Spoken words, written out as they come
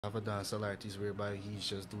have a dancehall artist whereby he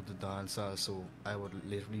just do the dancehall, so I would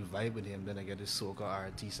literally vibe with him. Then I get a soca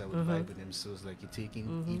artist, I would Mm-hmm. vibe with him. So it's like you're taking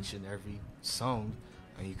Mm-hmm. each and every sound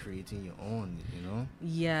and you're creating your own, you know?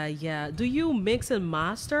 Yeah, yeah. Do you mix and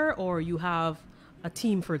master, or you have a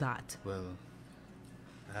team for that? Well,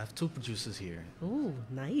 I have two producers here. Oh, You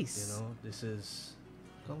nice. know, this is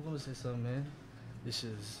come say something, man. This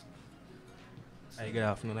is Hi, good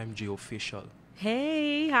afternoon. I'm Geo Official.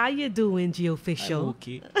 Hey, how you doing, I'm Geofficial?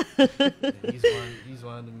 okay. yeah, he's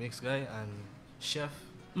one of the mix guy and chef.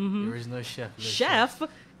 Mm-hmm. The original chef. Chef,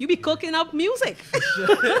 you be cooking up music.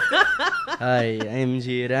 Hi, I'm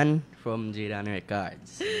Jiran from Jiran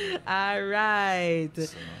Records. All right. So,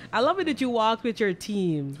 I love it that you walked with your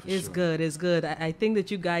team. For It's sure. good. It's good. I think that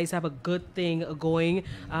you guys have a good thing going,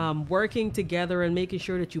 working together and making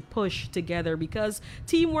sure that you push together, because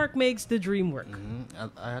teamwork makes the dream work.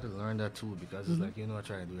 I had to learn that too because it's like, I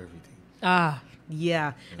try to do everything. Ah,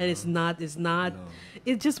 yeah. And it's know? not, No.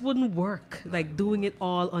 it just wouldn't work. Like doing it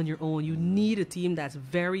all on your own. You need a team. That's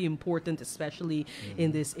very important, especially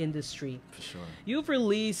in this industry. For sure. You've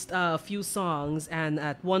released a few songs, and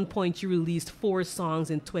at one point you released 4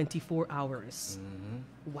 songs in 24 hours.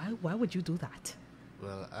 Why would you do that?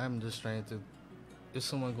 Well, I'm just trying to. If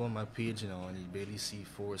someone go on my page, and you barely see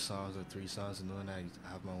 4 songs or 3 songs, and I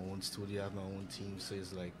have my own studio, I have my own team, so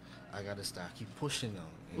it's like I gotta start keep pushing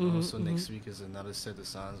now. So next week is another set of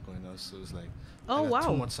songs going on. So it's like, Oh, I got wow.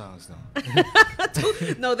 too much songs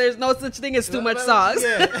now. No, there's no such thing as too much Well, songs.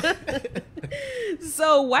 Yeah.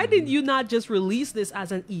 So why did you not just release this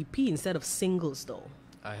as an EP instead of singles, though?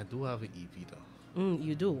 I do have an EP though.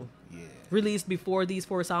 You do. Yeah. Released before these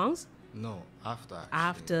 4 songs? No, after. Actually.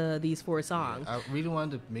 After these 4 songs. I really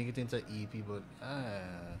wanted to make it into EP, but I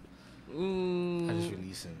just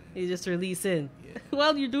release it. Man. You just releasing. Yeah.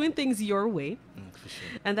 Well, you're doing things your way. For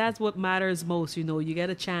sure. And that's what matters most. You get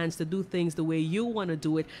a chance to do things the way you want to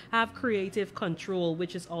do it. Have creative control,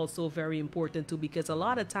 which is also very important too, because a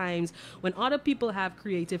lot of times when other people have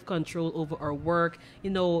creative control over our work,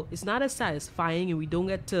 it's not as satisfying, and we don't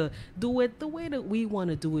get to do it the way that we want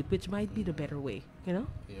to do it, which might be the better way, Yep.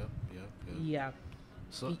 Yeah.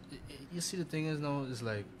 So you see, the thing is now is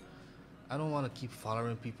like, I don't want to keep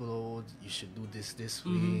following people. Oh, you should do this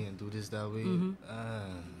way and do this that way.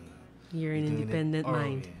 You're an doing it independent our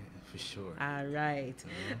mind. way, for sure. All right.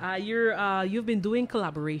 You've been doing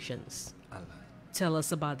collaborations. I like. Tell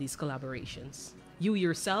us about these collaborations. You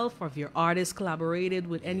yourself, or if your artist collaborated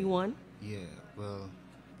with anyone? Yeah. Well,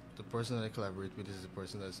 the person that I collaborate with is the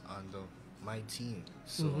person that's under my team.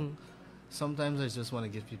 So sometimes I just want to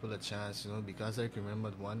give people a chance, because I can remember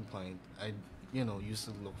at one point I used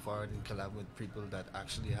to look forward and collab with people that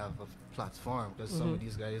actually have a platform, because some of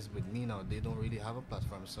these guys with me now, they don't really have a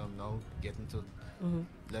platform, so I'm now getting to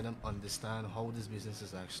let them understand how this business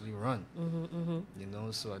is actually run.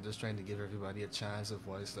 So I'm just trying to give everybody a chance, a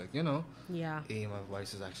voice, like, Yeah. hey, my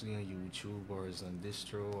voice is actually on YouTube, or is on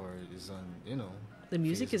distro, or is on, The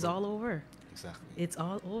music is Facebook. all over. Exactly. It's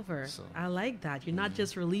all over. So- I like that. You're not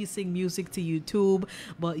just releasing music to YouTube,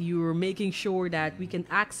 but you're making sure that we can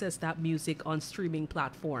access that music on streaming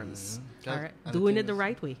platforms. All right? And the Doing thing it the is-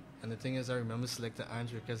 right way. And the thing is, I remember selecting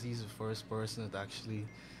Andrew because he's the first person that actually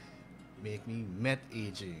make me met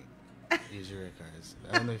AJ Records.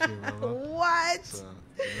 I don't know if you remember. What? So,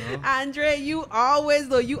 Andre, you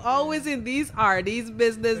always in these artists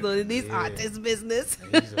business, though, in these Yeah. artist business.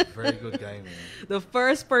 and he's a very good guy, man. The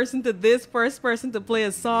first person to play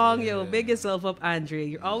a song, Yeah. big yourself up, Andre.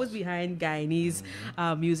 You're always behind Guyanese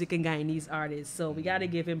music and Guyanese artists, so we gotta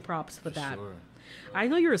give him props for that. Sure. I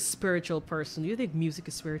know you're a spiritual person. Do you think music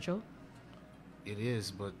is spiritual? It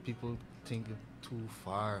is, but people think it too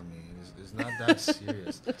far, man. It's not that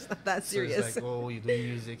serious. It's not that So serious. it's like, oh, you do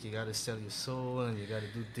music, you gotta sell your soul, and you gotta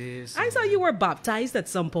do this. I and saw you were baptized at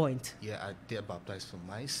some point. Yeah, I did baptize for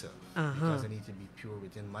myself Uh-huh. because I need to be pure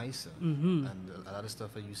within myself. And a lot of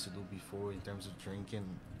stuff I used to do before in terms of drinking,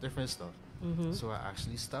 different stuff. So I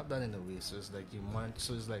actually stopped that in a way. So it's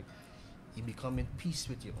like you become in peace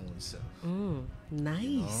with your own self.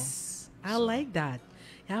 Nice. I So- like that.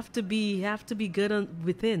 You have to be good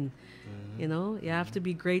within. You have to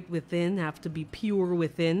be great within, have to be pure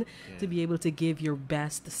within to be able to give your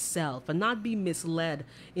best self and not be misled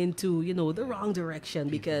into, the wrong direction,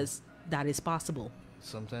 because that is possible.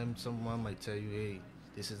 Sometimes someone might tell you, hey,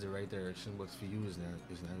 this is the right direction, but for you, it's not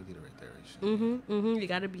really the right direction. You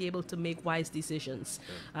got to be able to make wise decisions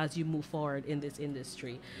as you move forward in this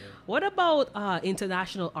industry. What about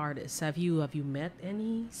international artists? Have you met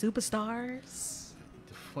any superstars?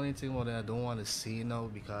 The funny thing about it, I don't want to say now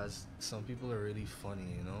because some people are really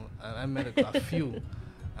funny, I met a few,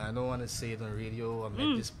 I don't want to say it on radio. I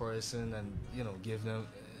met this person and, you know, give them.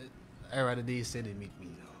 I rather they say they meet me.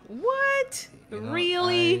 What? You know,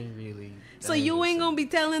 really? I really. So you ain't gonna be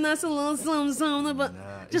telling us a little something about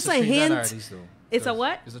just it's a Trinidad hint. Artist, though. It's a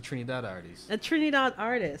what? It's a Trinidad artist. A Trinidad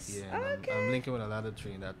artist. Yeah, and Okay. I'm linking with a lot of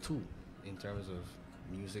Trinidad too, in terms of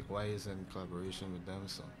music wise and collaboration with them.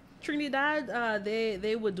 So Trinidad,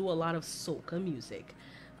 they would do a lot of soca music.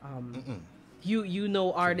 You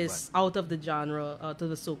know artists out of the genre, out of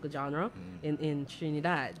the soca genre in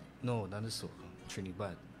Trinidad. no, not the soca,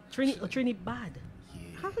 Trinidad. Trinidad.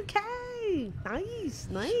 Yeah. Okay,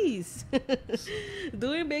 nice.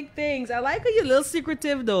 Doing big things. I like how you're a little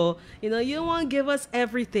secretive though. You know, you don't want to give us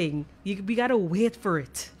everything. We gotta wait for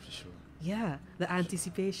it. For sure. Yeah, the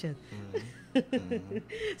anticipation.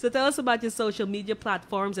 So tell us about your social media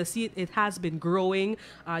platforms. I see it has been growing.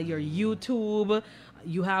 Your YouTube,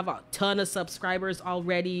 you have a ton of subscribers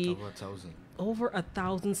already. Over 1,000. Over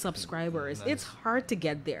 1,000 subscribers. Nice. It's hard to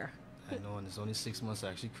get there. I know, and it's only 6 months I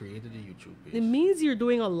actually created a YouTube page. It means you're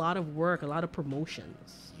doing a lot of work, a lot of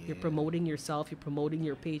promotions. You're Yeah. promoting yourself, you're promoting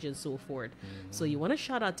your page and so forth. So you want to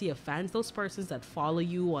shout out to your fans, those persons that follow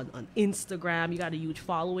you on Instagram. You got a huge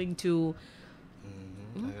following too.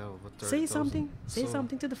 I got over Say 30,000. something. Say So,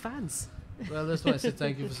 something to the fans. Well, that's why I said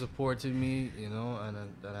thank you for supporting me, you know, and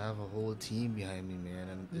that I have a whole team behind me, man.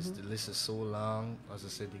 And the list is so long. As I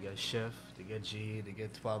said, they got Chef, they get Jay, they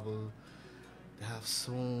get Fable. They have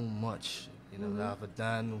so much. You know, they have a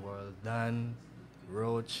Dan, World Dan,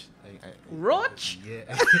 Roach. Roach?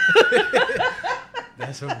 Yeah.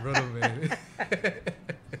 That's my brother, man.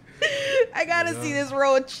 I gotta Yeah. see this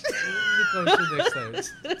Roach. We'll come to next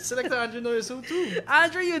time. Selector Andrew knows who too.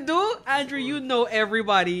 Andrew, you do? Andrew, you know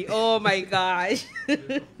everybody. Oh my gosh. You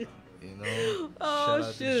know, Oh, shout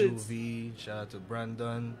out shoot. to Juvie, shout out to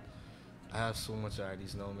Brandon. I have so much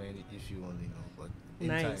artists now, man, if you only know. But in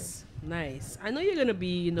Nice. I know you're gonna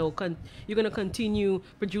be, you're gonna continue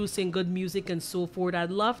producing good music and so forth. I'd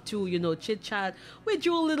love to, chit chat with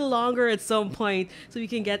you a little longer at some point, so we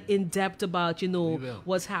can get in depth about, will.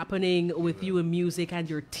 what's happening with you in music and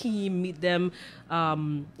your team. Meet them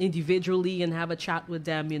individually and have a chat with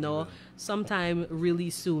them, will. sometime really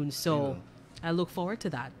soon. We So will. I look forward to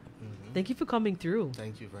that. Thank you for coming through.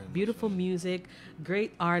 Thank you very much. Beautiful man. music,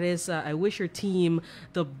 great artists. I wish your team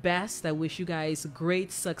the best. I wish you guys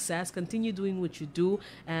great success. Continue doing what you do.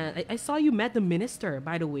 And I saw you met the minister,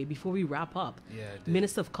 by the way, before we wrap up. Yeah, I did.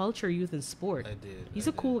 Minister of Culture, Youth and Sport. I did. He's I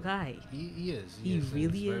a cool guy. He is. He is, and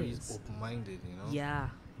really he's very is. open-minded, Yeah.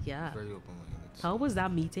 Very open-minded. How was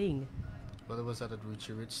that meeting? Well, it was at the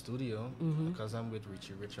Richie Rich studio because I'm with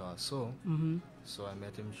Richie Rich also. So I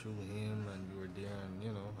met him through him, and we were there, and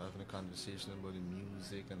having a conversation about the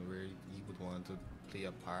music and where he would want to play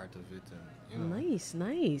a part of it, and Nice.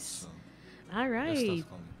 So All there's right. stuff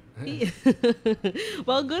coming.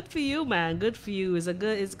 Well, good for you, man. Good for you. It's a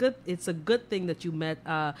good thing that you met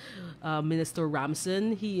Minister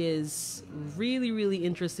Ramson. He is really, really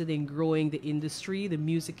interested in growing the industry, the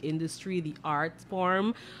music industry, the art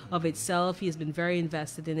form of itself. He has been very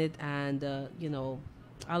invested in it, and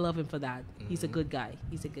I love him for that. He's a good guy.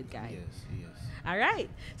 He's a good guy. Yes, he is. All right.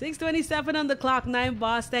 6:27 on the clock. 9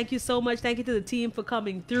 Boss. Thank you so much. Thank you to the team for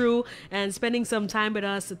coming through and spending some time with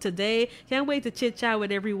us today. Can't wait to chit chat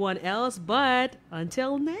with everyone else. But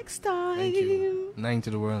until next time. Thank you. 9 to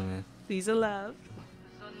the world, man. Peace and love.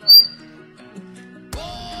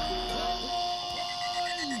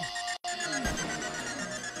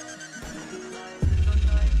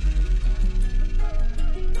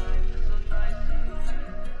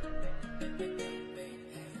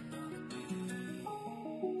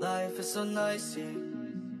 Life is so nice, yeah.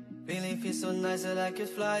 Feeling feels so nice that I could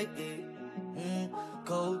fly, yeah.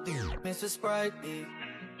 Cold deep, Mr. Sprite, yeah.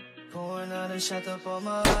 Pouring out and shut up on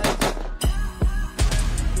my eyes.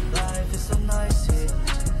 Life is so nice, yeah.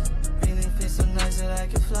 Feeling feels so nice that I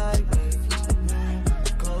could fly, yeah.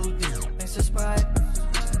 Cold deep, Mr. Sprite.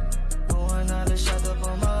 Pouring out and shut up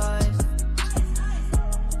on my eyes.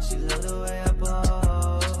 She love the way I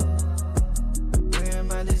ball. Wearing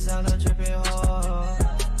my designer dripping hard.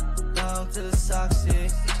 Down to the socks, yeah.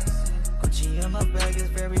 Gucci on my bag is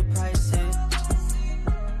very pricey.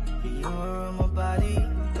 You are on my body.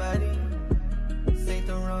 Stay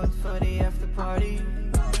the run for the after party.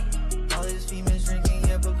 All these females drinking,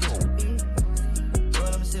 yeah, but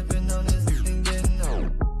what I'm sipping on is thing getting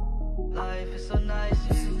no. Life is so nice,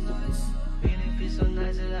 yeah. Feeling feels so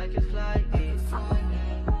nice that I could fly.